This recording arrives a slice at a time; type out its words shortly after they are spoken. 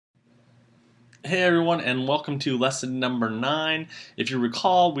Hey everyone, and welcome to lesson number 9. If you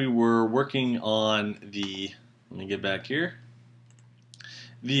recall, we were working on let me get back here,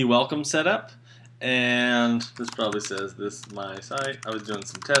 the welcome setup, and this probably says this is my site. I was doing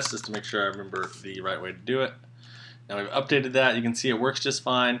some tests just to make sure I remember the right way to do it. Now we've updated that. You can see it works just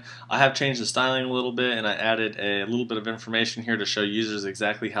fine. I have changed the styling a little bit, and I added a little bit of information here to show users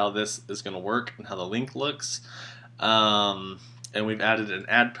exactly how this is going to work and how the link looks. And we've added an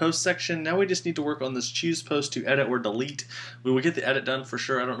add post section. Now we just need to work on this choose post to edit or delete. We will get the edit done for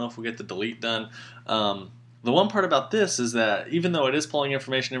sure. I don't know if we'll get the delete done. The one part about this is that even though it is pulling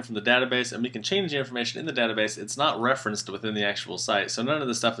information in from the database and we can change the information in the database, it's not referenced within the actual site. So none of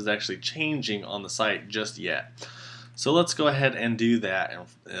the stuff is actually changing on the site just yet. So let's go ahead and do that.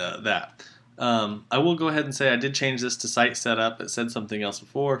 I will go ahead and say I did change this to site setup. It said something else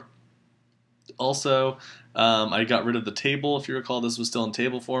before. Also, I got rid of the table. If you recall, this was still in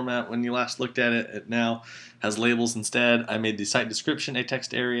table format when you last looked at it. It now has labels instead. I made the site description a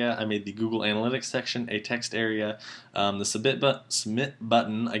text area. I made the Google Analytics section a text area. The submit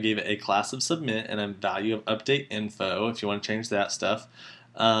button, I gave it a class of submit and a value of update info if you want to change that stuff.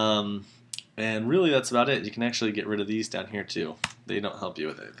 And really that's about it. You can actually get rid of these down here too. They don't help you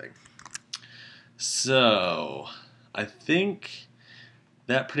with anything. So I think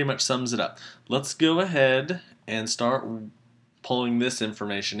that pretty much sums it up. Let's go ahead and start pulling this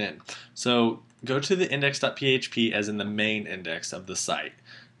information in. So go to the index.php as in the main index of the site.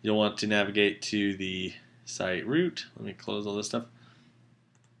 You'll want to navigate to the site root. Let me close all this stuff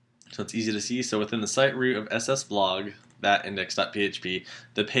so it's easy to see. So within the site root of ssblog, that index.php,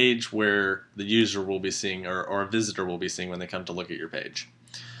 the page where the user will be seeing or a visitor will be seeing when they come to look at your page.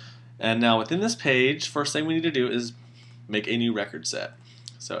 And now within this page, first thing we need to do is make a new record set.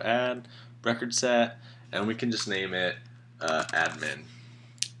 So add record set, and we can just name it admin.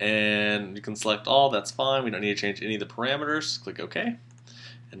 And you can select all, that's fine. We don't need to change any of the parameters. Click OK.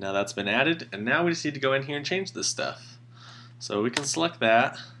 And now that's been added. And now we just need to go in here and change this stuff. So we can select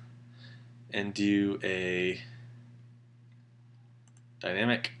that and do a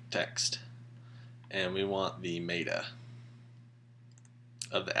dynamic text. And we want the meta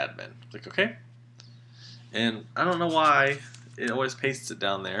of the admin. Click OK. And I don't know why it always pastes it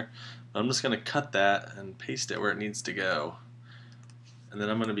down there. I'm just going to cut that and paste it where it needs to go. And then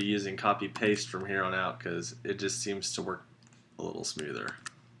I'm going to be using copy paste from here on out because it just seems to work a little smoother.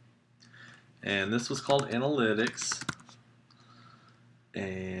 And this was called Analytics.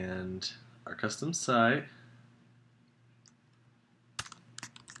 And our custom site.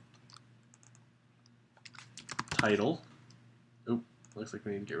 Title. Oop, looks like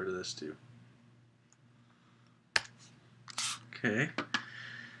we need to get rid of this too. Okay,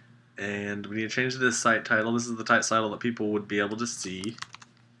 and we need to change this site title. This is the site title that people would be able to see.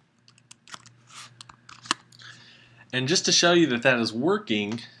 And just to show you that that is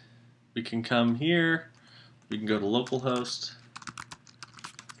working, we can come here, we can go to localhost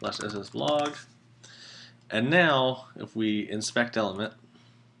 /ssblog, and now if we inspect element,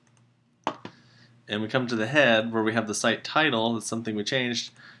 and we come to the head where we have the site title, that's something we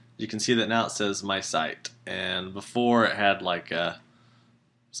changed, you can see that now it says my site, and before it had like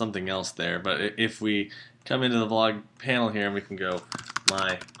something else there. But if we come into the vlog panel here and we can go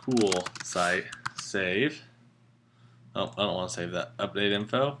my cool site, save. Oh, I don't want to save that. Update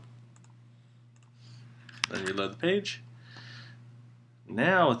info. Then reload the page.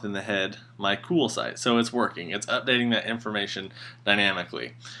 Now within the head, my cool site. So it's working. It's updating that information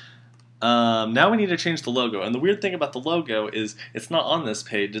dynamically. Now we need to change the logo, and the weird thing about the logo is it's not on this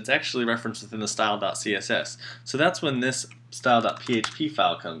page, it's actually referenced within the style.css. So that's when this style.php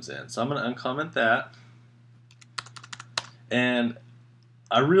file comes in. So I'm going to uncomment that, and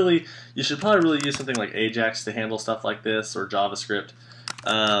you should probably really use something like Ajax to handle stuff like this, or JavaScript,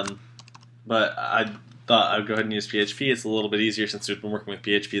 but I thought I'd go ahead and use PHP. It's a little bit easier since we've been working with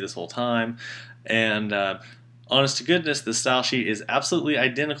PHP this whole time, and honest to goodness, the style sheet is absolutely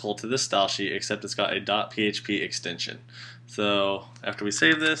identical to this style sheet, except it's got a .php extension. So after we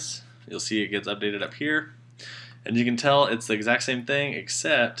save this, you'll see it gets updated up here. And you can tell it's the exact same thing,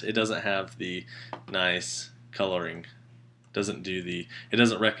 except it doesn't have the nice coloring. It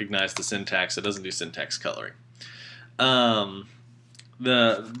doesn't recognize the syntax. It doesn't do syntax coloring. But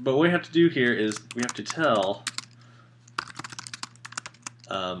what we have to do here is we have to tell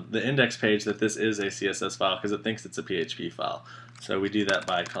the index page that this is a CSS file because it thinks it's a PHP file. So we do that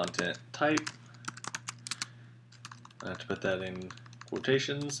by content type. I have to put that in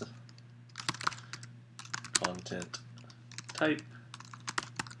quotations. Content type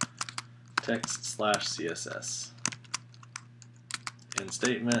text /CSS. End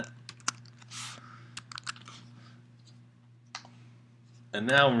statement. And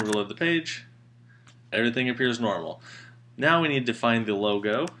now when we reload the page, everything appears normal. Now we need to find the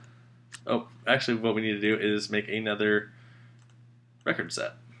logo. Oh, actually what we need to do is make another record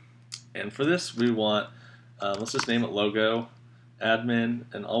set. And for this we want, let's just name it logo admin,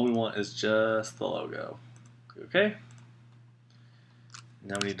 and all we want is just the logo. Okay.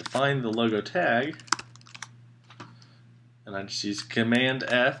 Now we need to find the logo tag, and I just use Command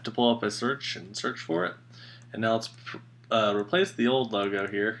F to pull up a search and search for it. And now let's replace the old logo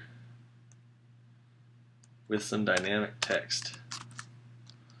here with some dynamic text.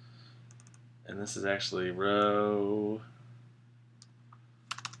 And this is actually row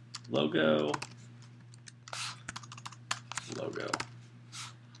logo.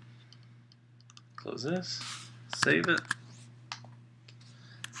 Close this, save it,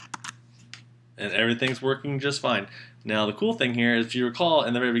 and everything's working just fine. Now the cool thing here is, if you recall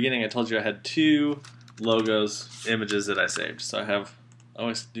in the very beginning I told you I had two logos, images that I saved. So I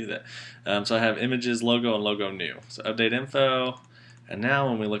always do that. So I have images, logo, and logo new. So update info, and now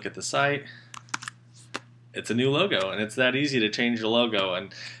when we look at the site, it's a new logo, and it's that easy to change the logo,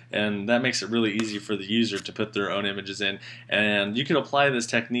 and that makes it really easy for the user to put their own images in. And you can apply this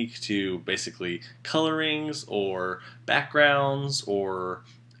technique to basically colorings or backgrounds or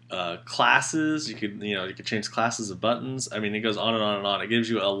classes. You could change classes of buttons. I mean, it goes on and on and on. It gives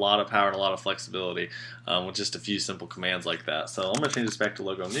you a lot of power and a lot of flexibility with just a few simple commands like that. So I'm going to change this back to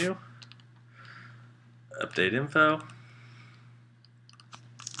logo new, update info.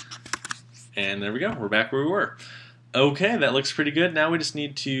 And there we go, we're back where we were. Okay, that looks pretty good. Now we just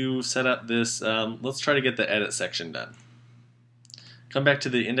need to set up this, let's try to get the edit section done. Come back to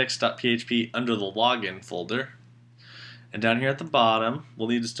the index.php under the login folder. And down here at the bottom, we'll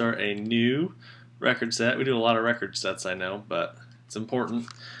need to start a new record set. We do a lot of record sets, I know, but it's important.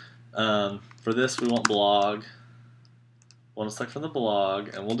 For this, we want blog. Want to select from the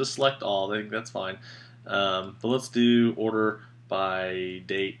blog, and we'll just select all. I think that's fine. But let's do order by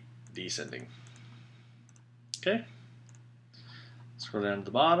date descending. Okay. Scroll down to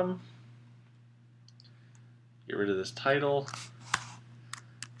the bottom. Get rid of this title.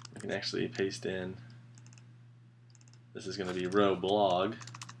 We can actually paste in. This is going to be row blog,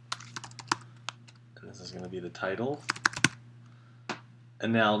 and this is going to be the title.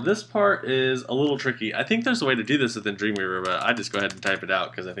 And now this part is a little tricky. I think there's a way to do this within Dreamweaver, but I just go ahead and type it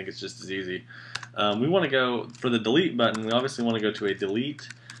out because I think it's just as easy. We want to go, for the delete button, we obviously want to go to a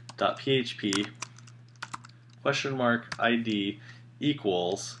delete.php !id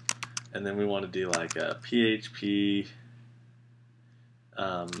equals, and then we want to do like a php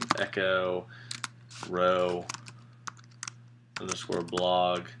echo row underscore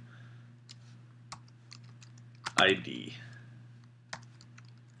blog ID,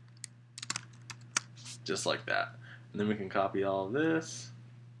 just like that. And then we can copy all of this.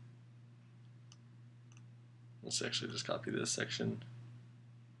 Let's actually just copy this section.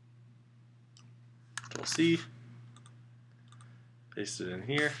 Control C, paste it in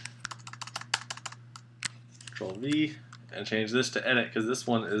here, Control V, and change this to edit because this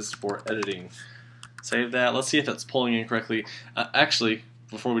one is for editing. Save that. Let's see if it's pulling in correctly. Actually,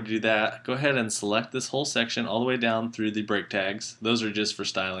 before we do that, go ahead and select this whole section all the way down through the break tags. Those are just for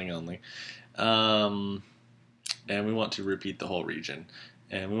styling only. And we want to repeat the whole region.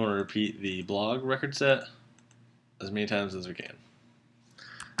 And we want to repeat the blog record set as many times as we can.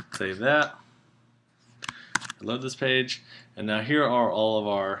 Save that. Load this page, and now here are all of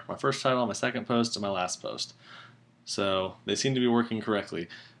my first title, my second post, and my last post. So they seem to be working correctly.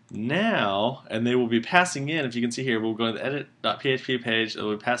 Now, and they will be passing in, if you can see here, we'll go to the edit.php page, it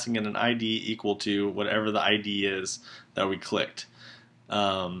will be passing in an ID equal to whatever the ID is that we clicked.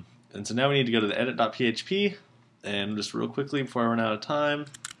 And so now we need to go to the edit.php, and just real quickly before I run out of time,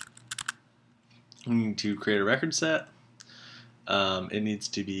 we need to create a record set. It needs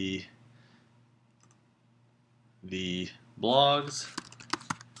to be the blog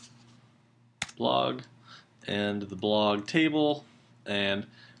and the blog table, and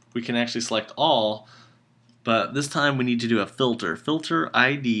we can actually select all, but this time we need to do a filter. Filter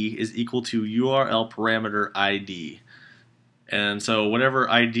ID is equal to URL parameter ID, and so whatever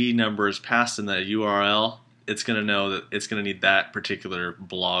ID number is passed in that URL, it's going to know that it's going to need that particular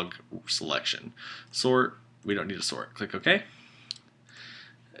blog selection. Sort, we don't need to sort. Click OK.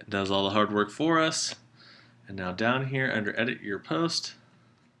 It does all the hard work for us. And now down here under Edit Your Post,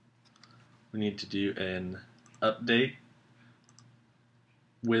 we need to do an update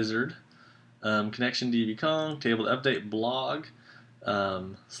wizard. Connection dbcong, table to update blog,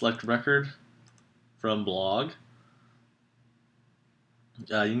 select record from blog.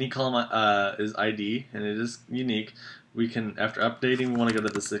 Unique column is ID, and it is unique. we can, after updating, we want to go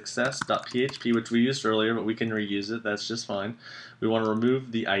to the success.php, which we used earlier, but we can reuse it. That's just fine. We want to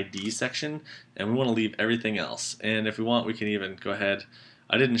remove the ID section, and we want to leave everything else. And if we want, we can even go ahead.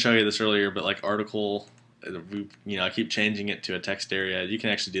 I didn't show you this earlier, but like article, I keep changing it to a text area. You can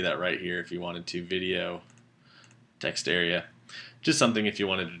actually do that right here if you wanted to. Video, text area, just something if you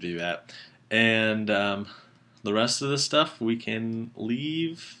wanted to do that. And the rest of the stuff we can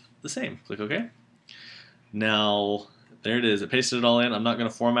leave the same. Click OK. Now, there it is. It pasted it all in. I'm not going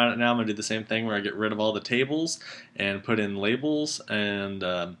to format it now. I'm going to do the same thing where I get rid of all the tables and put in labels. And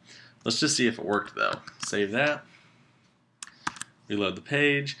let's just see if it worked, though. Save that. Reload the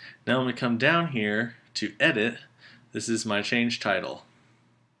page. Now when we come down here to edit, this is my change title.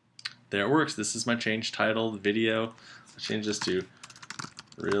 There it works. This is my change title, the video. I'll change this to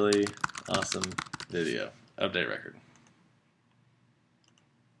really awesome video. Update record.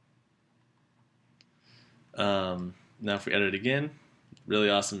 Now if we edit again, really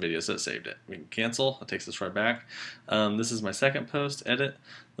awesome video, so it saved it. We can cancel, it takes us right back. This is my second post, edit.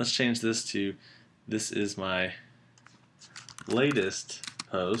 Let's change this to, this is my latest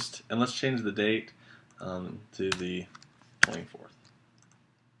post, and let's change the date to the 24th.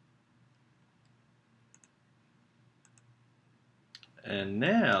 And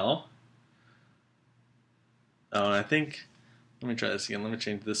now, oh, and I think, let me try this again. Let me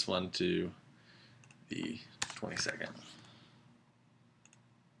change this one to the 22nd.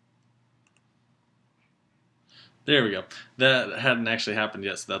 There we go. That hadn't actually happened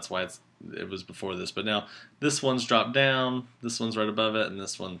yet, so that's why it was before this. But now this one's dropped down, this one's right above it, and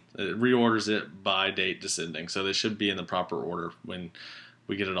this one, it reorders it by date descending. So they should be in the proper order when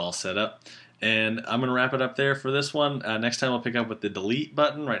we get it all set up. And I'm going to wrap it up there for this one. Next time I'll pick up with the delete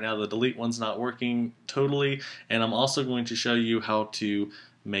button. Right now the delete one's not working totally. And I'm also going to show you how to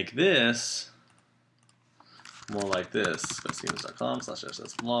make this more like this. Go to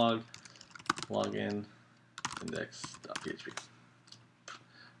cms.com/ssblog, login, index.php.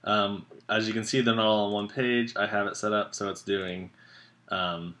 As you can see, they're not all on one page. I have it set up so it's doing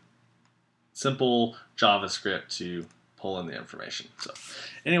simple JavaScript to pull in the information. So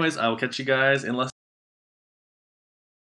anyways, I will catch you guys in lesson